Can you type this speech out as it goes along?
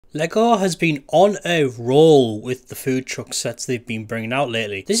LEGO has been on a roll with the food truck sets they've been bringing out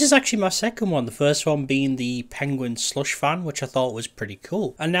lately. This is actually my second one, the first one being the penguin slush van, which I thought was pretty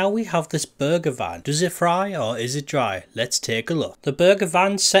cool. And now we have this burger van. Does it fry or is it dry? Let's take a look. The burger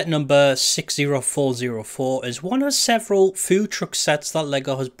van set number 60404 is one of several food truck sets that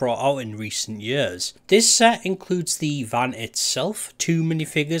LEGO has brought out in recent years. This set includes the van itself, 2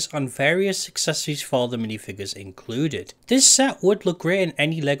 minifigures and various accessories for the minifigures included. This set would look great in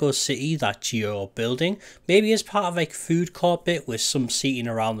any LEGO city that you're building, maybe as part of like food court bit with some seating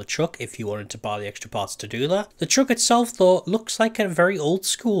around the truck if you wanted to buy the extra parts to do that. The truck itself though looks like a very old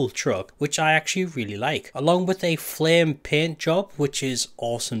school truck, which I actually really like, along with a flame paint job, which is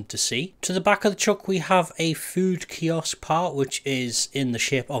awesome to see. To the back of the truck we have a food kiosk part, which is in the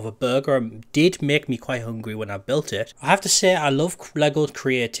shape of a burger and did make me quite hungry when I built it. I have to say I love LEGO's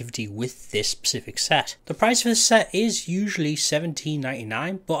creativity with this specific set. The price for this set is usually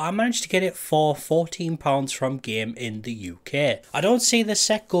 $17.99, but I managed to get it for £14 from Game in the UK. I don't see this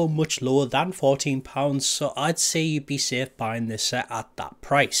set go much lower than £14, so I'd say you'd be safe buying this set at that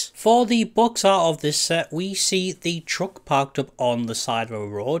price. For the box art of this set, we see the truck parked up on the side of a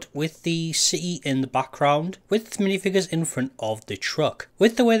road with the city in the background, with minifigures in front of the truck.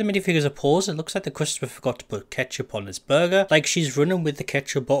 With the way the minifigures are posed, it looks like the customer forgot to put ketchup on his burger, like she's running with the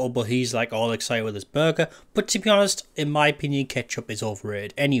ketchup bottle but he's like all excited with his burger. But to be honest, in my opinion, ketchup is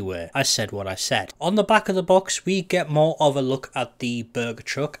overrated anyway. I said what I said. On the back of the box we get more of a look at the burger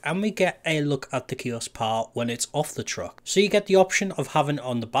truck and we get a look at the kiosk part when it's off the truck. So you get the option of having it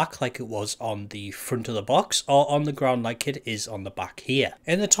on the back like it was on the front of the box, or on the ground like it is on the back here.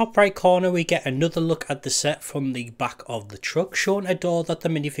 In the top right corner we get another look at the set from the back of the truck, showing a door that the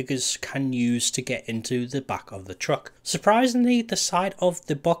minifigures can use to get into the back of the truck. Surprisingly, the side of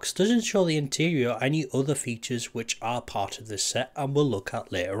the box doesn't show the interior or any other features which are part of this set and we'll look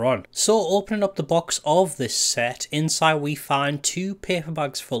at later on. So opening up the box of this set, inside we find 2 paper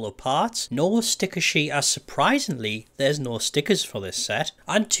bags full of parts, no sticker sheet as surprisingly there's no stickers for this set,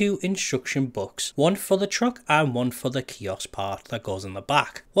 and 2 instruction books, one for the truck and one for the kiosk part that goes in the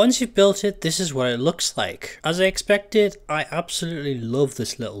back. Once you've built it, this is what it looks like. As I expected, I absolutely love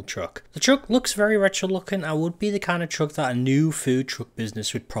this little truck. The truck looks very retro looking and would be the kind of truck that a new food truck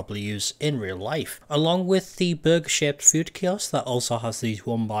business would probably use in real life, along with the burger shaped food kiosk that also has these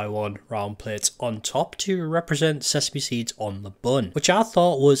 1x1 round plates on top to represent sesame seeds on the bun, which I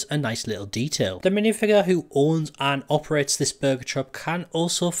thought was a nice little detail. The minifigure who owns and operates this burger truck can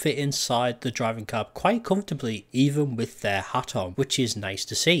also fit inside the driving cab quite comfortably, even with their hat on, which is nice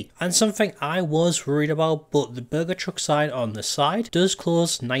to see. And something I was worried about, but the burger truck side on the side does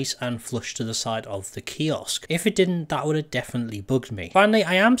close nice and flush to the side of the kiosk. If it didn't, that would have definitely bugged me. Finally,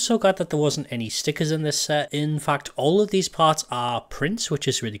 I am so glad that there wasn't any stickers in this set. In fact, all of these parts are prints, which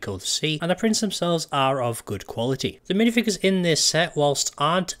is really cool to see, and the prints themselves are of good quality. The minifigures in this set, whilst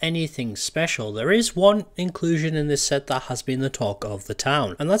aren't anything special, there is one inclusion in this set that has been the talk of the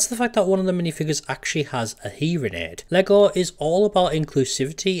town, and that's the fact that one of the minifigures actually has a hearing aid. LEGO is all about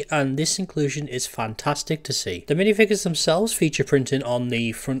inclusivity and this inclusion is fantastic to see. The minifigures themselves feature printing on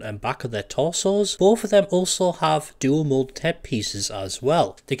the front and back of their torsos. Both of them also have dual molded headpieces as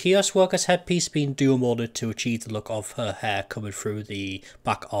well. The kiosk worker's headpiece being dual molded to achieve the look of her hair coming through the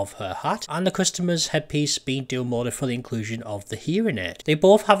back of her hat, and the customer's headpiece being dual molded for the inclusion of the hearing aid. They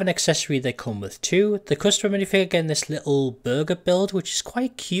both have an accessory they come with too. The customer minifigure getting this little burger build, which is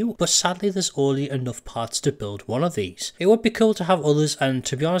quite cute, but sadly there's only enough parts to build one of these. It would be cool to have others, and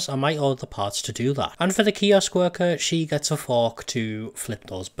to be honest I might order the parts to do that. And for the kiosk worker, she gets a fork to flip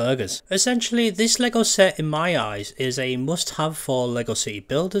those burgers. Essentially this LEGO set in my eyes is a must have for LEGO City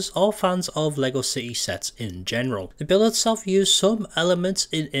builders or fans of LEGO City sets in general. The build itself used some elements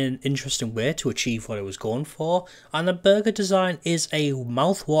in an interesting way to achieve what it was going for, and the burger design is a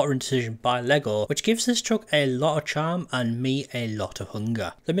mouth-watering decision by LEGO, which gives this truck a lot of charm and me a lot of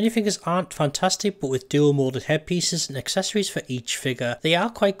hunger. The minifigures aren't fantastic, but with dual molded headpieces and accessories for each figure, they are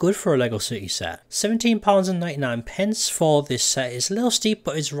quite good for a LEGO City set. £17.99 for this set is a little steep,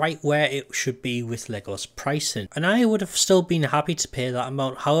 but is right where it should be with LEGO's pricing, and I would have still been happy to pay that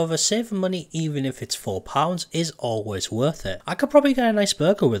amount. However, saving money even if it's £4 is always worth it. I could probably get a nice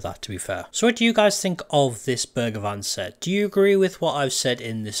burger with that, to be fair. So what do you guys think of this burger van set? Do you agree with what I've said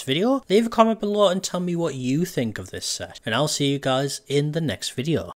in this video? Leave a comment below and tell me what you think of this set, and I'll see you guys in the next video.